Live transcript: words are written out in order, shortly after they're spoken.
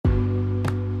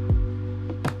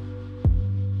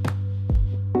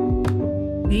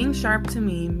Being sharp to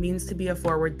me means to be a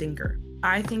forward thinker.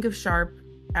 I think of sharp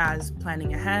as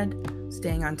planning ahead,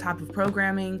 staying on top of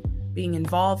programming, being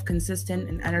involved, consistent,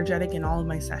 and energetic in all of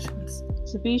my sessions.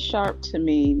 To be sharp to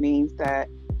me means that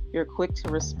you're quick to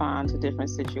respond to different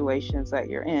situations that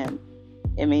you're in.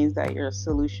 It means that you're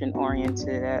solution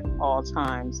oriented at all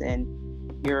times and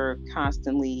you're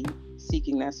constantly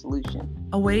seeking that solution.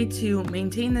 A way to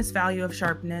maintain this value of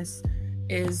sharpness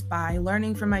is by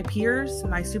learning from my peers,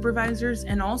 my supervisors,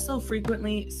 and also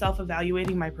frequently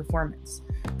self-evaluating my performance.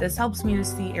 This helps me to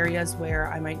see areas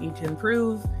where I might need to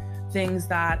improve, things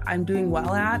that I'm doing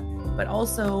well at, but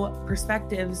also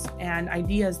perspectives and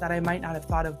ideas that I might not have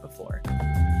thought of before.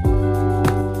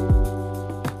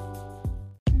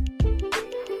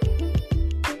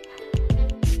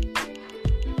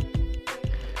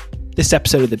 This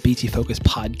episode of the BT Focus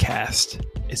podcast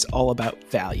is all about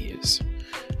values.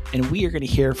 And we are going to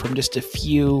hear from just a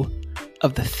few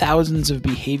of the thousands of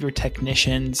behavior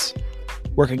technicians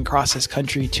working across this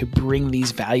country to bring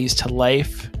these values to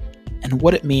life and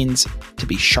what it means to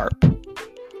be sharp.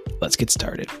 Let's get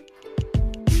started.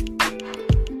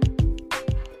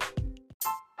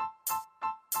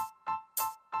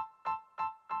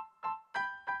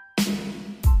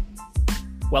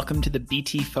 Welcome to the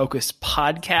BT Focus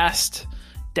podcast,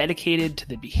 dedicated to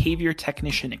the behavior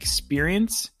technician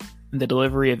experience and the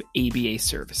delivery of ABA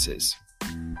services.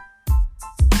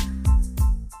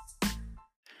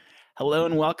 Hello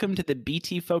and welcome to the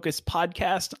BT Focus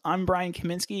podcast. I'm Brian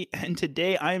Kaminsky, and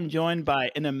today I am joined by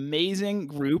an amazing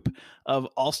group of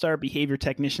all-star behavior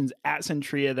technicians at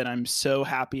Centria that I'm so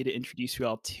happy to introduce you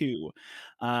all to.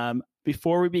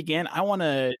 Before we begin, I want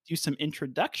to do some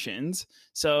introductions.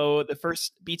 So the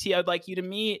first BT I'd like you to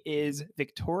meet is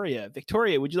Victoria.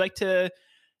 Victoria, would you like to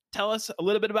tell us a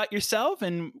little bit about yourself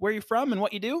and where you're from and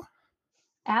what you do?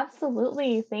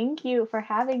 Absolutely. Thank you for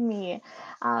having me.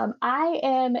 I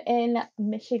am in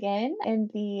Michigan, in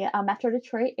the Metro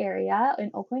Detroit area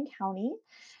in Oakland County.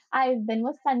 I've been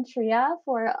with Centria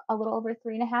for a little over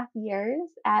 3.5 years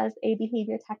as a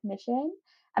behavior technician.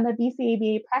 I'm a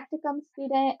BCABA practicum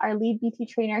student, our lead BT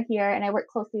trainer here, and I work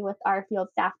closely with our field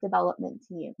staff development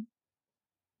team.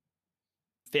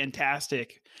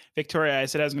 Fantastic. Victoria, I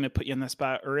said I was going to put you on the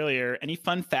spot earlier. Any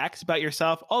fun facts about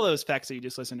yourself? All those facts that you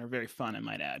just listened are very fun, I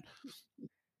might add.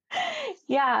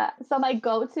 Yeah, so my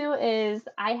go-to is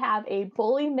I have a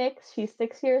bully mix. She's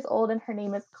 6 years old and her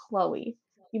name is Chloe.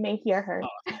 You may hear her.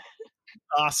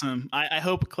 Awesome. I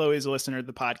hope Chloe is a listener of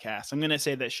the podcast. I'm going to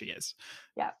say that she is.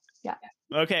 Yeah.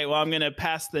 Okay, well, I'm going to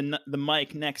pass the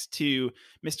mic next to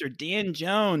Mr. Dan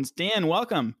Jones. Dan,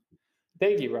 welcome.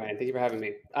 Thank you, Brian. Thank you for having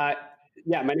me.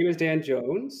 My name is Dan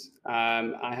Jones.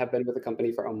 I have been with the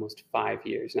company for almost 5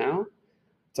 years now.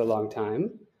 It's a long time,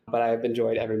 but I've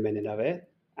enjoyed every minute of it.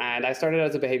 And I started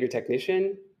as a behavior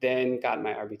technician, then got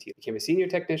my RBT, became a senior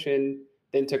technician,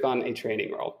 then took on a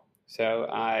training role. So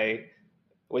I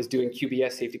was doing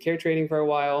QBS safety care training for a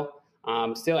while.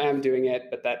 Still am doing it,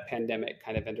 but that pandemic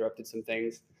kind of interrupted some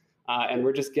things. And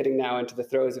we're just getting now into the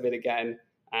throes of it again.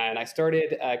 And I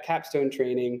started capstone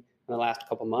training in the last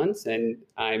couple months, and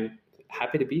I'm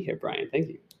happy to be here, Brian. Thank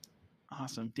you.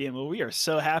 Awesome, Dan. Well, we are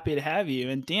so happy to have you.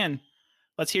 And Dan,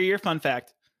 let's hear your fun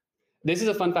fact. This is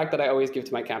a fun fact that I always give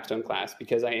to my capstone class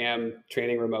because I am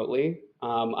training remotely.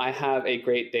 I have a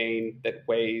Great Dane that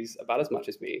weighs about as much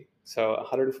as me, so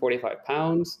 145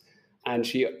 pounds. And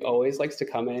she always likes to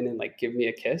come in and give me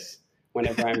a kiss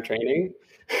whenever I'm training.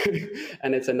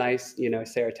 And it's a nice,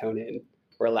 serotonin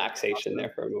relaxation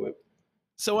there for a moment.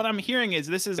 So what I'm hearing is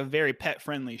this is a very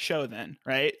pet-friendly show then,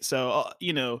 right? So,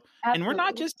 and we're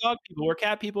not just dog people, we're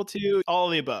cat people too, all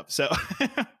of the above. So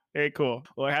very cool.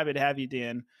 Well, we're happy to have you,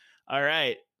 Dan. All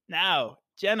right. Now,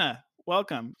 Jenna,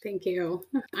 welcome. Thank you.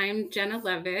 I'm Jenna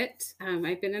Levitt.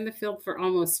 I've been in the field for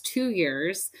almost 2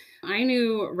 years. I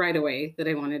knew right away that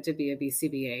I wanted to be a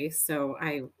BCBA. So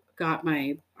I got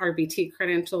my RBT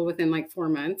credential within 4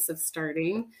 months of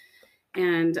starting.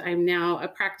 And I'm now a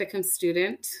practicum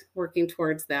student working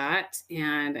towards that.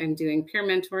 And I'm doing peer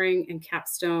mentoring and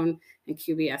capstone and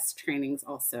QBS trainings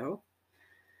also.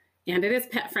 And it is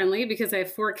pet friendly because I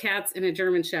have 4 cats and a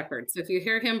German Shepherd. So if you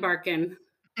hear him barking,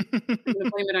 I'm going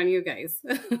to blame it on you guys.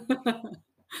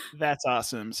 That's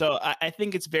awesome. So I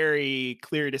think it's very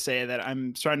clear to say that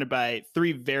I'm surrounded by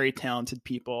 3 very talented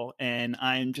people, and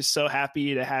I'm just so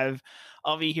happy to have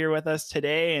all of you here with us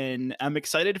today, and I'm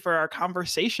excited for our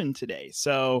conversation today.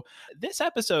 So this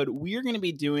episode, we're going to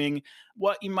be doing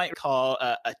what you might call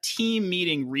a team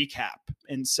meeting recap.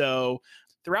 And so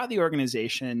throughout the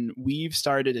organization, we've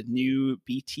started a new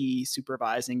BT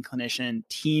supervising clinician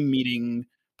team meeting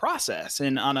process.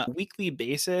 And on a weekly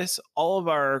basis, all of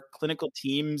our clinical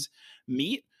teams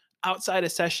meet outside a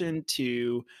session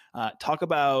to talk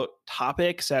about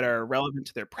topics that are relevant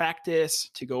to their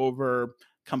practice, to go over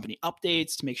company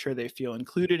updates, to make sure they feel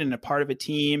included and a part of a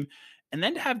team, and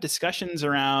then to have discussions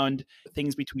around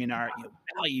things between our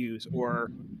values or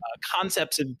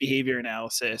concepts of behavior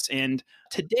analysis. And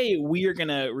today we are going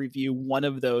to review one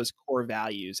of those core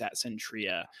values at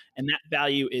Centria, and that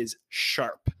value is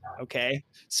SHARP. Okay.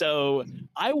 So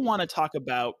I want to talk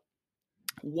about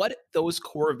what those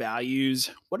core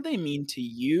values, what do they mean to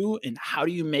you, and how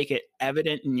do you make it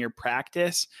evident in your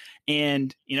practice?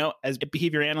 And, as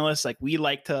behavior analysts, like, we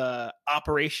like to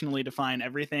operationally define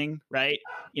everything, right?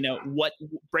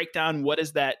 Break down, what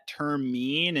does that term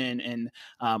mean, and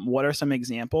what are some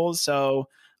examples? So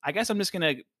I guess I'm just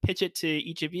going to pitch it to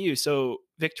each of you. So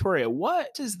Victoria,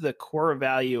 what does the core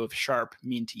value of SHARP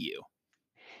mean to you?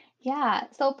 Yeah,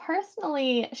 so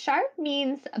personally, sharp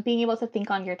means being able to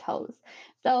think on your toes.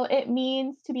 So it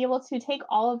means to be able to take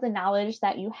all of the knowledge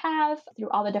that you have through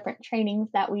all the different trainings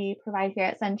that we provide here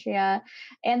at Centria,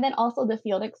 and then also the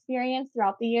field experience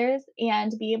throughout the years,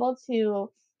 and be able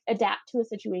to adapt to a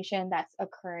situation that's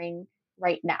occurring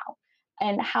right now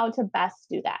and how to best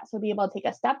do that. So be able to take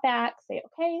a step back, say,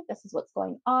 okay, this is what's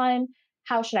going on.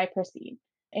 How should I proceed?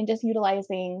 And just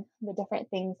utilizing the different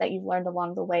things that you've learned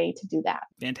along the way to do that.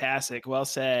 Fantastic. Well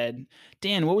said.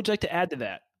 Dan, what would you like to add to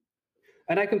that?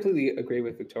 And I completely agree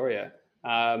with Victoria.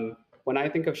 When I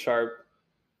think of SHARP,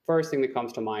 first thing that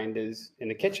comes to mind is in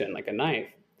the kitchen, like a knife.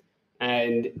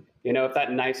 And, if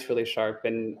that knife's really sharp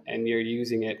and you're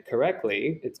using it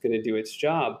correctly, it's going to do its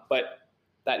job. But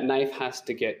that knife has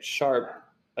to get sharp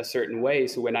a certain way.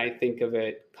 So when I think of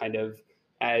it kind of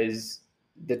as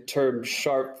the term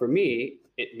SHARP for me,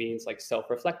 it means like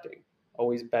self-reflecting,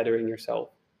 always bettering yourself,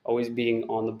 always being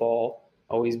on the ball,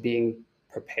 always being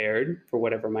prepared for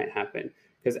whatever might happen.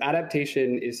 Because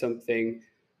adaptation is something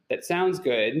that sounds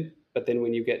good, but then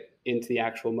when you get into the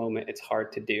actual moment, it's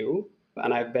hard to do.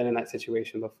 And I've been in that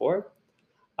situation before.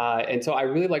 And so I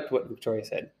really liked what Victoria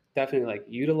said. Definitely, like,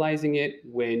 utilizing it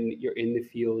when you're in the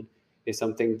field is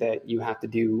something that you have to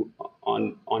do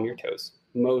on your toes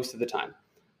most of the time.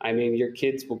 I mean, your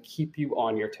kids will keep you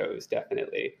on your toes,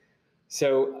 definitely.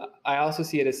 So I also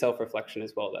see it as self-reflection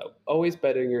as well, though. Always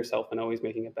bettering yourself and always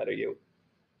making a better you.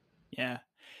 Yeah.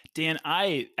 Dan,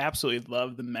 I absolutely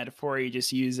love the metaphor you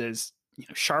just use as,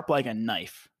 sharp like a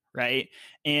knife, right?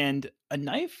 And a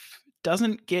knife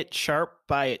doesn't get sharp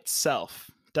by itself,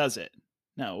 does it?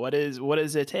 No. What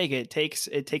does it take? It takes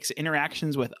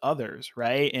interactions with others,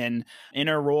 right? And in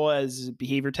our role as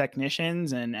behavior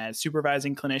technicians and as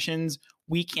supervising clinicians,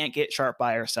 we can't get sharp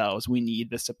by ourselves. We need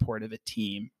the support of a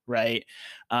team, right?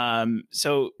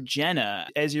 So Jenna,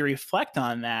 as you reflect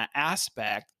on that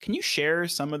aspect, can you share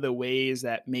some of the ways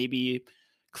that maybe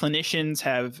clinicians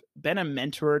have been a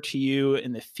mentor to you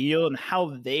in the field and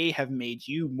how they have made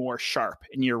you more sharp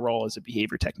in your role as a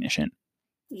behavior technician?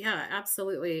 Yeah,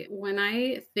 absolutely. When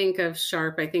I think of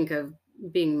SHARP, I think of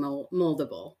being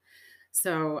moldable.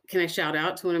 So can I shout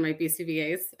out to one of my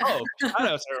BCBAs? Oh,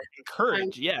 shout-outs are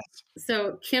encouraged, yes.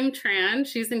 So Kim Tran,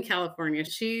 she's in California.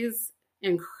 She's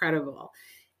incredible.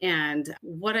 And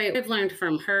what I've learned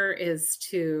from her is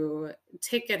to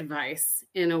take advice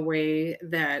in a way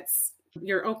that's,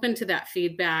 you're open to that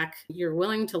feedback. You're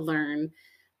willing to learn.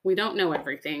 We don't know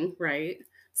everything, right?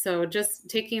 So just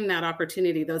taking that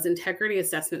opportunity, those integrity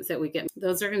assessments that we get,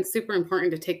 those are super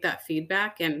important to take that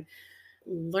feedback and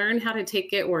learn how to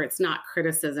take it where it's not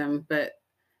criticism, but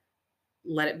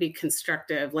let it be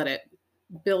constructive, let it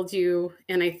build you.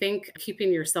 And I think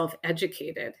keeping yourself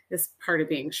educated is part of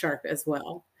being sharp as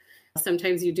well.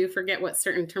 Sometimes you do forget what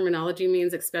certain terminology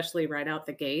means, especially right out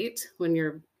the gate when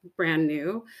you're brand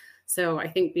new. So I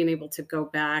think being able to go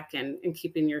back and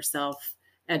keeping yourself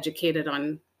educated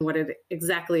on what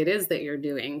exactly it is that you're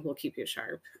doing will keep you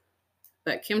sharp.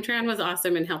 But Kim Tran was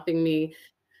awesome in helping me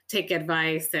take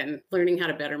advice and learning how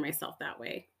to better myself that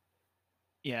way.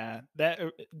 Yeah,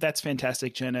 that's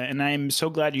fantastic, Jenna. And I'm so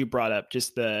glad you brought up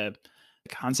just the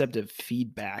concept of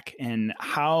feedback and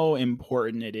how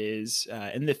important it is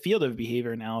in the field of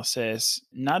behavior analysis,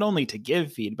 not only to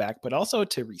give feedback, but also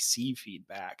to receive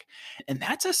feedback. And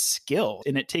that's a skill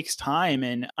and it takes time.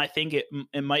 And I think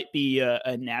it might be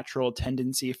a natural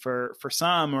tendency for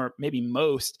some, or maybe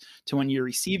most, to when you're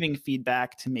receiving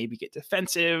feedback to maybe get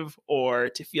defensive or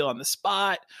to feel on the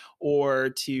spot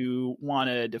or to want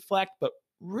to deflect. But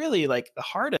really, like, the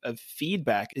heart of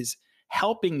feedback is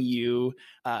helping you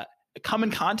come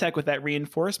in contact with that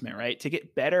reinforcement, right? To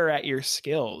get better at your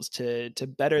skills, to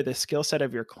better the skill set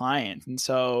of your client. And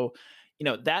so,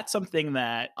 that's something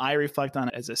that I reflect on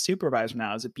as a supervisor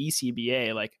now, as a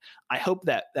BCBA. Like, I hope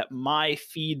that my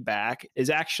feedback is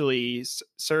actually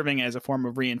serving as a form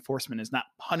of reinforcement, is not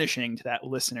punishing to that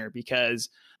listener, because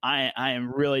I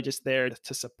am really just there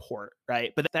to support,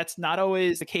 right? But that's not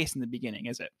always the case in the beginning,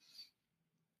 is it?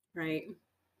 Right.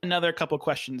 Another couple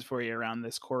questions for you around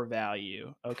this core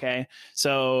value. Okay.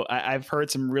 So I've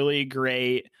heard some really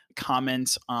great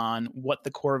comments on what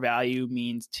the core value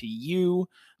means to you.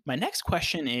 My next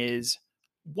question is,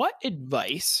 what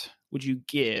advice would you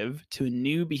give to a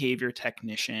new behavior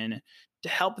technician to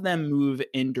help them move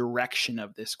in direction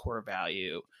of this core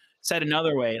value? Said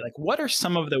another way, like, what are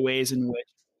some of the ways in which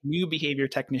new behavior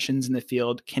technicians in the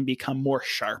field can become more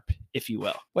sharp, if you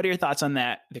will? What are your thoughts on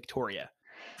that, Victoria?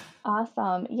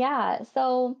 Awesome. Yeah.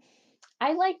 So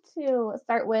I like to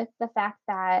start with the fact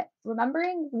that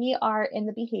remembering we are in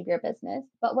the behavior business,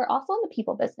 but we're also in the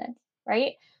people business,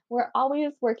 right? We're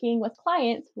always working with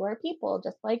clients who are people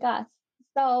just like us.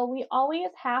 So we always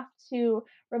have to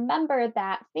remember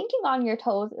that thinking on your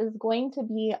toes is going to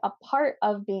be a part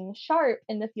of being sharp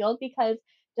in the field, because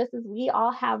just as we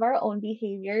all have our own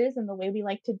behaviors and the way we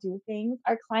like to do things,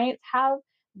 our clients have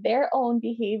their own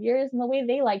behaviors and the way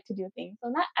they like to do things. So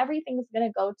not everything is going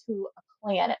to go to a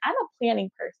plan. And I'm a planning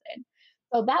person.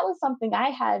 So that was something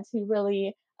I had to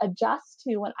really adjust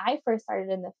to when I first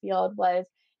started in the field was,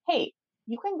 hey,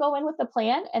 you can go in with a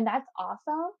plan and that's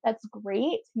awesome. That's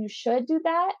great. You should do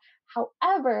that.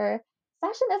 However,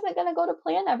 session isn't going to go to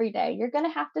plan every day. You're going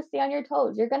to have to stay on your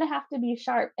toes. You're going to have to be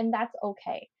sharp, and that's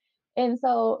okay. And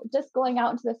so just going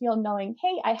out into the field knowing,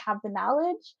 hey, I have the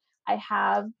knowledge, I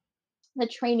have the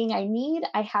training I need,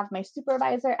 I have my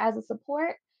supervisor as a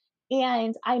support,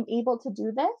 and I'm able to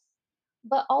do this.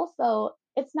 But also,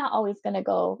 it's not always going to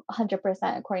go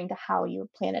 100% according to how you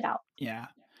plan it out. Yeah.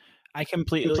 I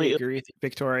completely agree with you,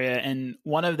 Victoria. And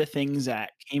one of the things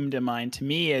that came to mind to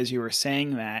me as you were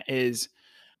saying that is,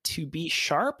 to be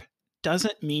sharp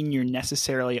doesn't mean you're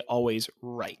necessarily always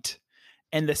right,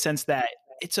 in the sense that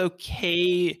it's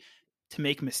okay to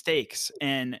make mistakes,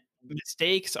 and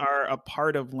mistakes are a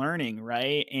part of learning,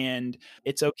 right? And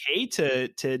it's okay to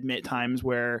admit times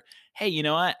where, hey, you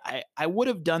know what, I would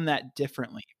have done that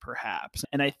differently perhaps.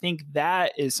 And I think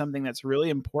that is something that's really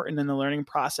important in the learning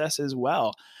process as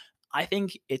well. I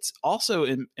think it's also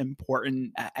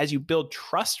important as you build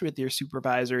trust with your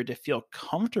supervisor to feel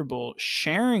comfortable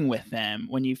sharing with them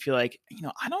when you feel like,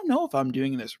 I don't know if I'm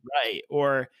doing this right,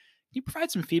 or you provide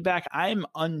some feedback, I'm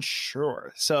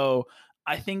unsure. So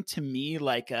I think, to me,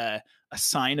 like a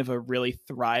sign of a really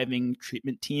thriving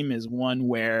treatment team is one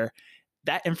where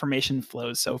that information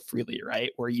flows so freely, right?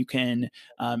 Where you can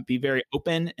be very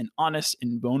open and honest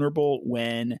and vulnerable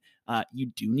when you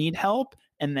do need help,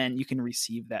 and then you can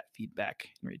receive that feedback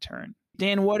in return.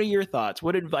 Dan, what are your thoughts?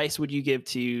 What advice would you give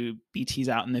to BTs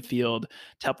out in the field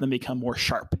to help them become more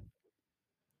sharp?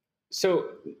 So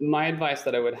my advice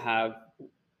that I would have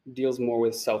deals more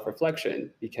with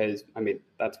self-reflection, because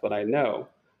that's what I know.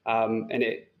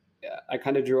 I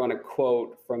kind of drew on a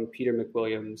quote from Peter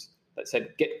McWilliams that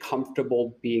said, "Get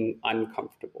comfortable being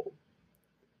uncomfortable."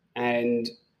 And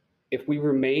if we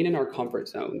remain in our comfort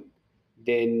zone,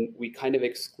 then we kind of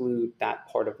exclude that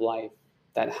part of life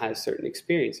that has certain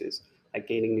experiences, like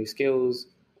gaining new skills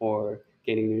or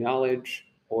gaining new knowledge,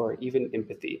 or even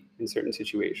empathy in certain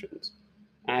situations.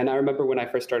 And I remember when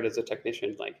I first started as a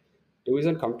technician, it was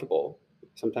uncomfortable.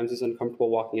 Sometimes it's uncomfortable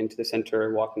walking into the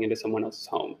center, walking into someone else's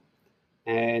home.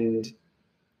 And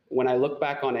when I look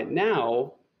back on it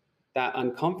now, that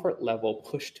uncomfort level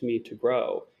pushed me to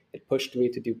grow. It pushed me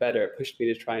to do better. It pushed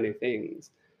me to try new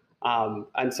things.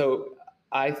 And so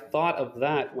I thought of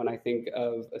that when I think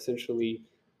of essentially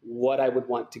what I would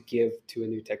want to give to a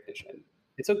new technician.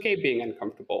 It's okay being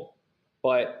uncomfortable,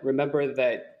 but remember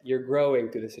that you're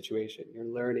growing through the situation. You're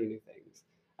learning new things,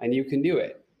 and you can do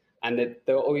it. And that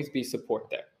there'll always be support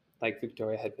there, like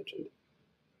Victoria had mentioned.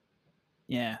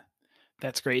 Yeah,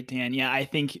 that's great, Dan. Yeah, I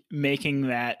think making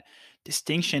that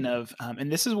distinction of,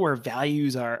 and this is where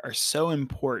values are so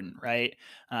important, right?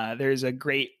 There's a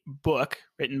great book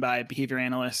written by a behavior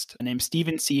analyst named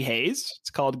Stephen C. Hayes.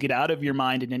 It's called Get Out of Your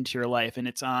Mind and Into Your Life. And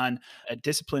it's on a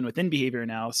discipline within behavior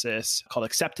analysis called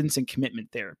acceptance and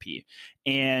commitment therapy.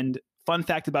 And fun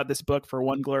fact about this book, for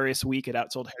one glorious week, it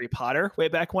outsold Harry Potter way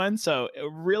back when. So a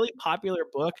really popular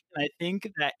book. And I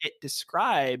think that it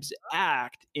describes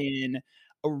ACT in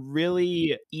a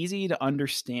really easy to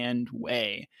understand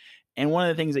way. And one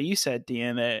of the things that you said,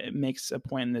 Dan, that makes a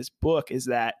point in this book is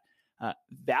that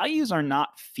values are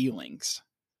not feelings,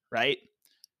 right?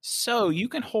 So you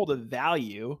can hold a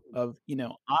value of,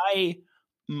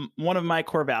 one of my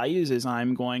core values is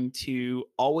I'm going to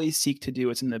always seek to do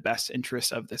what's in the best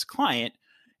interest of this client.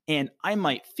 And I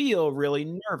might feel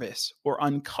really nervous or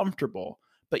uncomfortable.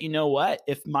 But you know what?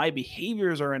 If my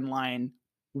behaviors are in line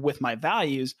with my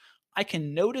values, I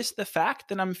can notice the fact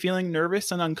that I'm feeling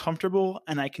nervous and uncomfortable,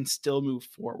 and I can still move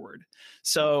forward.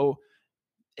 So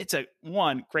it's a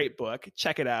great book.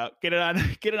 Check it out. Get it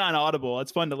on Audible.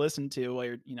 It's fun to listen to while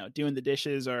you're, doing the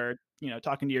dishes or,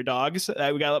 talking to your dogs.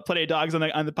 We got plenty of dogs on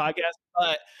the podcast,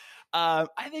 but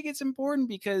I think it's important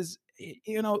because,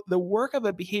 the work of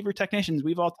a behavior technician,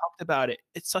 we've all talked about it.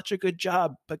 It's such a good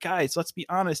job, but guys, let's be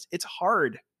honest. It's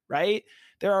hard, right?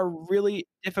 There are really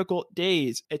difficult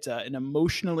days. It's an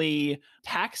emotionally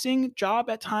taxing job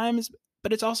at times,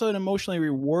 but it's also an emotionally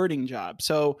rewarding job.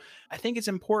 So I think it's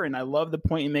important. I love the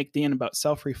point you make, Dan, about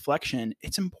self-reflection.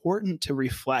 It's important to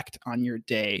reflect on your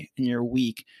day and your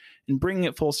week and bringing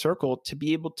it full circle to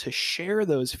be able to share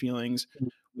those feelings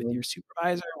with your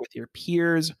supervisor, with your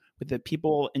peers, with the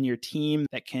people in your team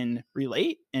that can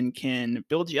relate and can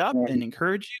build you up and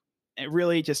encourage you and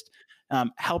really just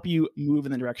help you move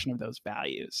in the direction of those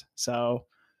values. So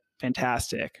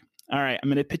fantastic. All right. I'm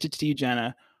going to pitch it to you,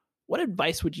 Jenna. What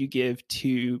advice would you give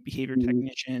to behavior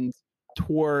technicians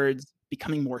towards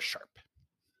becoming more sharp?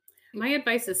 My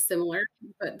advice is similar,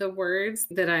 but the words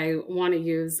that I want to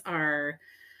use are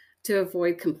to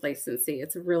avoid complacency.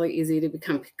 It's really easy to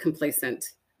become complacent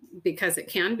because it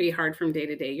can be hard from day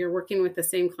to day. You're working with the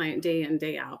same client day in,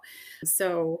 day out.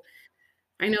 So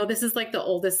I know this is like the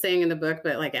oldest saying in the book,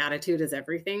 but like attitude is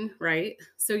everything, right?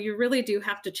 So you really do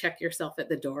have to check yourself at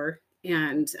the door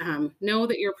and know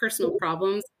that your personal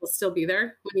problems will still be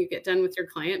there when you get done with your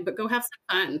client, but go have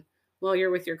some fun while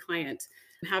you're with your client.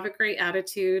 Have a great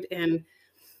attitude. And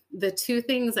the two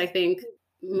things I think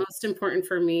most important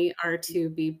for me are to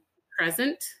be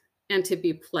present and to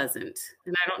be pleasant.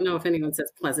 And I don't know if anyone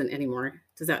says pleasant anymore.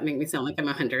 Does that make me sound like I'm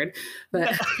 100?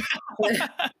 But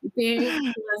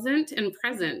being pleasant and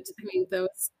present, I mean,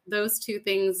 those two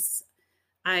things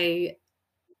I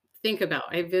think about.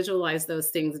 I visualize those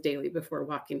things daily before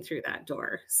walking through that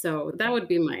door. So that would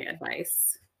be my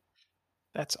advice.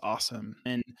 That's awesome.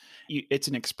 And it's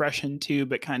an expression too,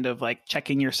 but kind of like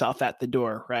checking yourself at the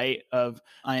door, right? Of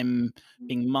I'm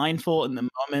being mindful in the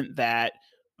moment that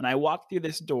when I walk through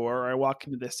this door or I walk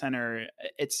into the center,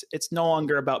 it's no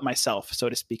longer about myself, so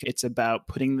to speak. It's about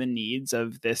putting the needs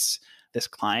of this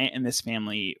client and this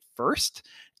family first.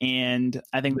 And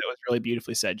I think that was really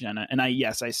beautifully said, Jenna. And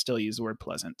I still use the word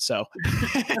pleasant. So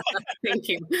thank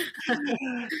you.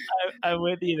 I'm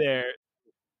with you there.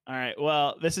 All right.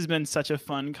 Well, this has been such a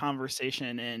fun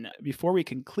conversation. And before we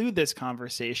conclude this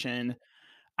conversation,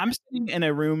 I'm sitting in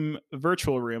a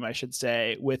virtual room, I should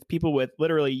say, with people with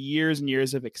literally years and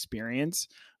years of experience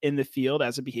in the field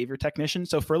as a behavior technician.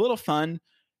 So for a little fun,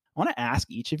 I want to ask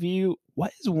each of you,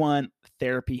 what is one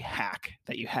therapy hack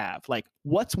that you have? Like,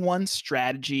 what's one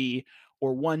strategy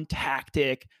or one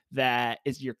tactic that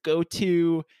is your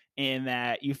go-to and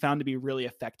that you found to be really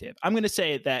effective? I'm going to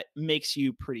say that makes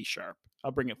you pretty sharp.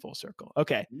 I'll bring it full circle.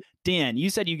 Okay. Dan, you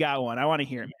said you got one. I want to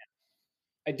hear it, man.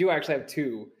 I do actually have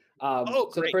two. So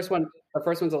great. the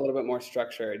first one's a little bit more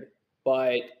structured,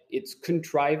 but it's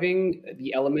contriving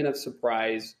the element of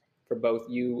surprise for both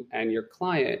you and your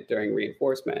client during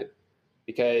reinforcement.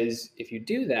 Because if you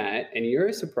do that and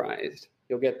you're surprised,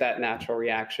 you'll get that natural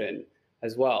reaction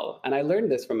as well. And I learned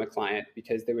this from a client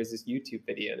because there was this YouTube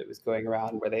video that was going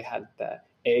around where they had the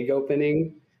egg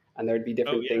opening and there'd be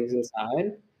different things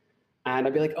inside. And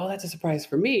I'd be like, oh, that's a surprise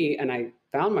for me. And I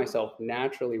found myself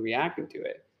naturally reacting to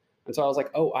it. And so I was like,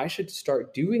 oh, I should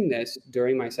start doing this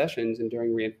during my sessions and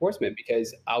during reinforcement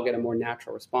because I'll get a more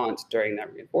natural response during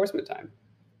that reinforcement time.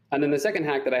 And then the second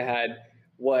hack that I had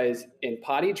was in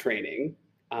potty training,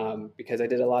 because I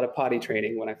did a lot of potty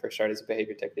training when I first started as a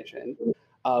behavior technician.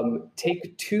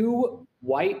 Take 2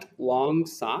 white long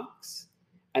socks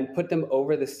and put them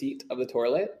over the seat of the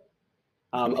toilet.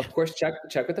 Of course, check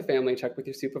with the family, check with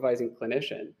your supervising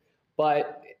clinician.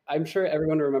 But I'm sure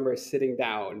everyone remembers sitting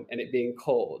down and it being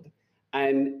cold.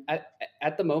 And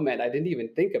at the moment, I didn't even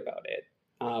think about it.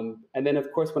 And then,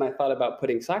 of course, when I thought about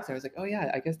putting socks, I was like, oh,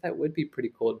 yeah, I guess that would be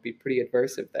pretty cool. It'd be pretty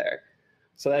adversive there.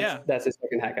 So that's the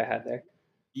second hack I had there.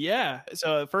 Yeah.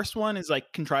 So the first one is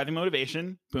like contriving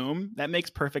motivation. Boom. That makes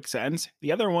perfect sense.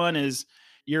 The other one is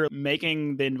you're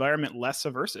making the environment less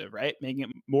aversive, right? Making it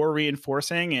more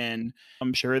reinforcing. And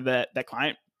I'm sure that that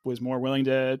client was more willing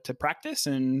to practice.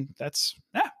 And that's,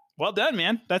 well done,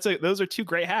 man. Those are 2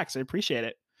 great hacks. I appreciate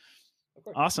it.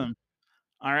 Awesome.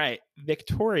 All right.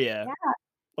 Victoria,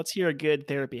 let's hear a good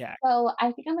therapy hack. So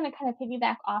I think I'm going to kind of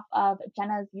piggyback off of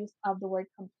Jenna's use of the word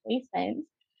complacent.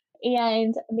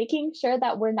 and making sure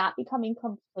that we're not becoming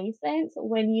complacent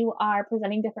when you are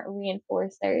presenting different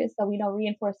reinforcers. So we know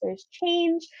reinforcers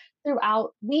change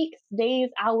throughout weeks, days,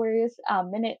 hours,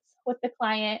 minutes with the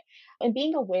client, and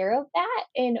being aware of that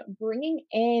and bringing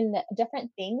in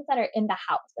different things that are in the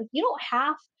house. Like you don't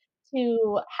have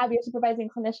to have your supervising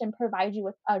clinician provide you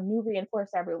with a new reinforcer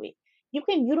every week. You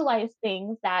can utilize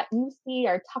things that you see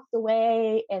are tucked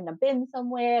away in a bin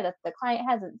somewhere that the client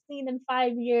hasn't seen in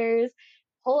 5 years.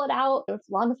 Pull it out as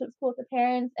long as it's cool with the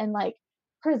parents, and like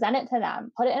present it to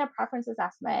them, put it in a preference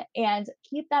assessment, and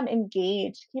keep them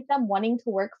engaged, keep them wanting to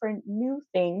work for new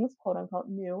things, quote unquote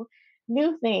new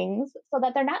things, so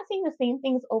that they're not seeing the same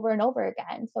things over and over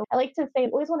again. So I like to say,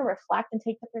 always want to reflect and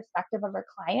take the perspective of our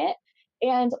client.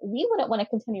 And we wouldn't want to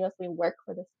continuously work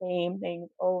for the same things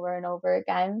over and over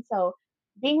again. So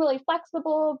being really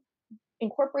flexible,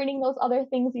 incorporating those other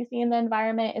things you see in the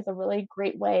environment is a really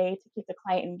great way to keep the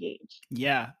client engaged.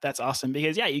 Yeah, that's awesome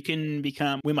because you can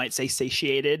become, we might say,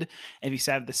 satiated if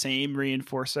you have the same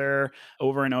reinforcer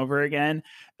over and over again.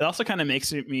 It also kind of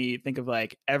makes me think of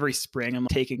like every spring I'm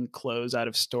taking clothes out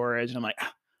of storage and I'm like,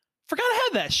 forgot I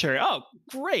had that shirt. Oh,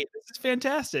 great. This is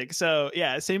fantastic. So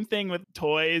yeah, same thing with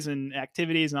toys and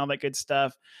activities and all that good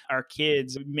stuff. Our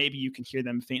kids, maybe you can hear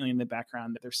them faintly in the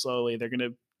background that they're going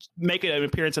to make an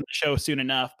appearance on the show soon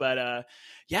enough. But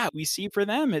we see for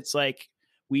them, it's like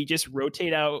we just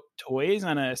rotate out toys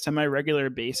on a semi-regular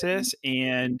basis,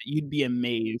 and you'd be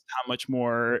amazed how much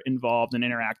more involved and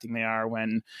interacting they are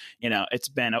when, it's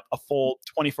been a full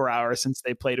 24 hours since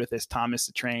they played with this Thomas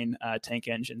the Train tank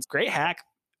engines. Great hack,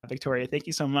 Victoria. Thank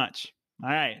you so much.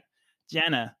 All right,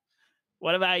 Jenna,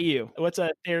 what about you? What's a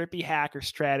therapy hack or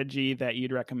strategy that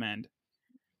you'd recommend?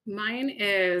 Mine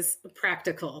is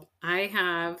practical. I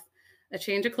have a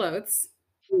change of clothes,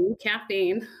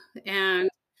 caffeine, and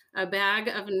a bag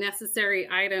of necessary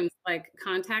items like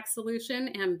contact solution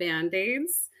and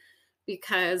Band-Aids.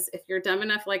 Because if you're dumb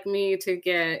enough like me to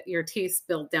get your tea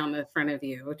spilled down the front of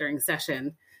you during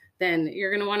session, then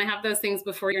you're going to want to have those things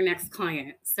before your next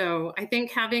client. So I think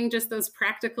having just those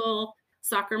practical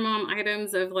soccer mom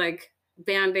items of like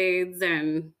Band-Aids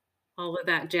and all of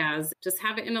that jazz, just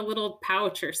have it in a little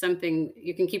pouch or something.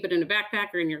 You can keep it in a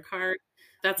backpack or in your car.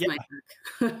 That's my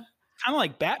hack. Kind of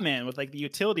like Batman with like the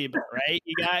utility belt, right?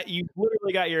 You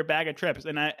literally got your bag of trips,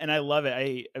 and I love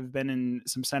it. I've been in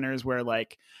some centers where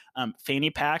like fanny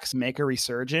packs make a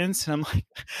resurgence, and I'm like,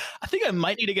 I think I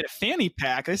might need to get a fanny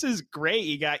pack. This is great.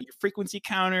 You got your frequency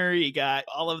counter, you got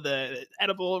all of the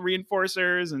edible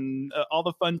reinforcers, and all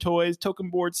the fun toys, token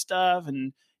board stuff,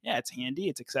 and yeah, it's handy,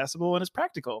 it's accessible, and it's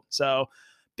practical. So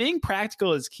being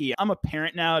practical is key. I'm a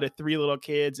parent now to 3 little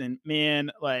kids, and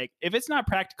man, like if it's not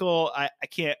practical, I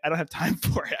don't have time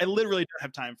for it. I literally don't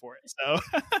have time for it. So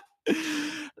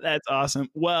that's awesome.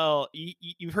 Well,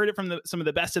 you've heard it from some of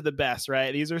the best,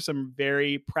 right? These are some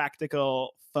very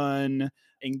practical, fun,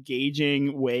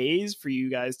 engaging ways for you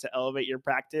guys to elevate your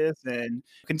practice and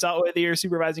consult with your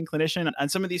supervising clinician on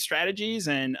some of these strategies.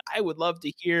 And I would love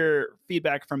to hear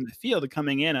feedback from the field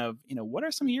coming in of, what are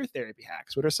some of your therapy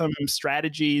hacks? What are some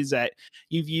strategies that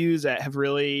you've used that have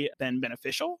really been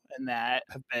beneficial and that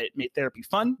have made therapy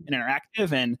fun and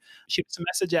interactive? And shoot us a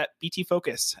message at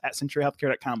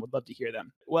btfocus@centuriahealthcare.com. Would love to hear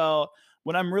them. Well,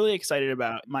 what I'm really excited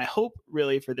about, my hope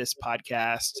really for this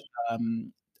podcast,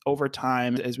 over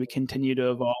time as we continue to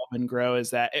evolve and grow,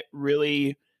 is that it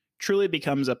really truly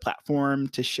becomes a platform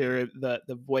to share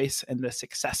the voice and the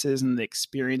successes and the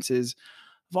experiences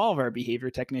of all of our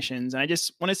behavior technicians. And I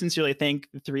just want to sincerely thank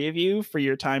the 3 of you for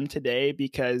your time today,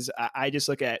 because I just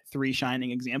look at 3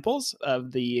 shining examples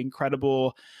of the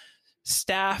incredible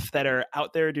staff that are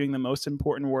out there doing the most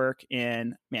important work.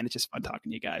 And man, it's just fun talking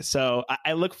to you guys. So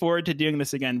I look forward to doing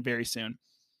this again very soon.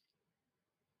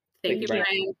 Thank you,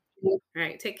 Brian. All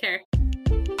right, take care.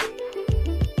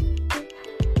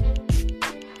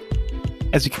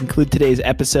 As we conclude today's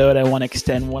episode, I want to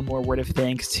extend one more word of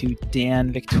thanks to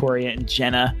Dan, Victoria, and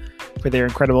Jenna for their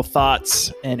incredible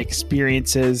thoughts and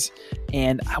experiences.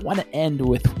 And I want to end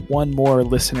with one more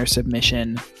listener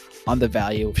submission on the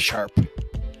value of SHARP.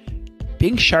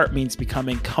 Being SHARP means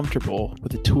becoming comfortable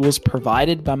with the tools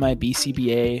provided by my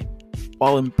BCBA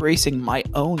while embracing my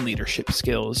own leadership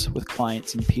skills with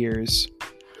clients and peers.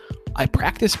 I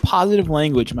practice positive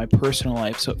language in my personal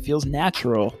life so it feels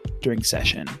natural during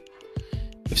session.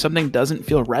 If something doesn't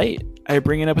feel right, I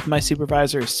bring it up with my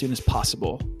supervisor as soon as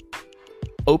possible.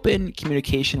 Open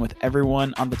communication with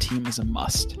everyone on the team is a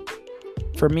must.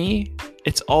 For me,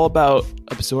 it's all about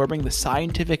absorbing the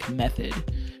scientific method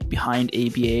behind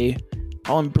ABA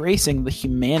while embracing the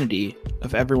humanity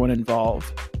of everyone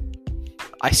involved.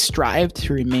 I strive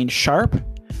to remain sharp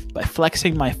by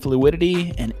flexing my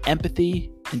fluidity and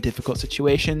empathy in difficult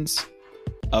situations.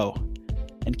 Oh,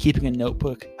 and keeping a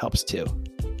notebook helps too.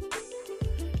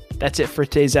 That's it for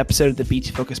today's episode of the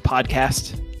BT Focus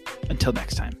podcast. Until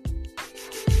next time.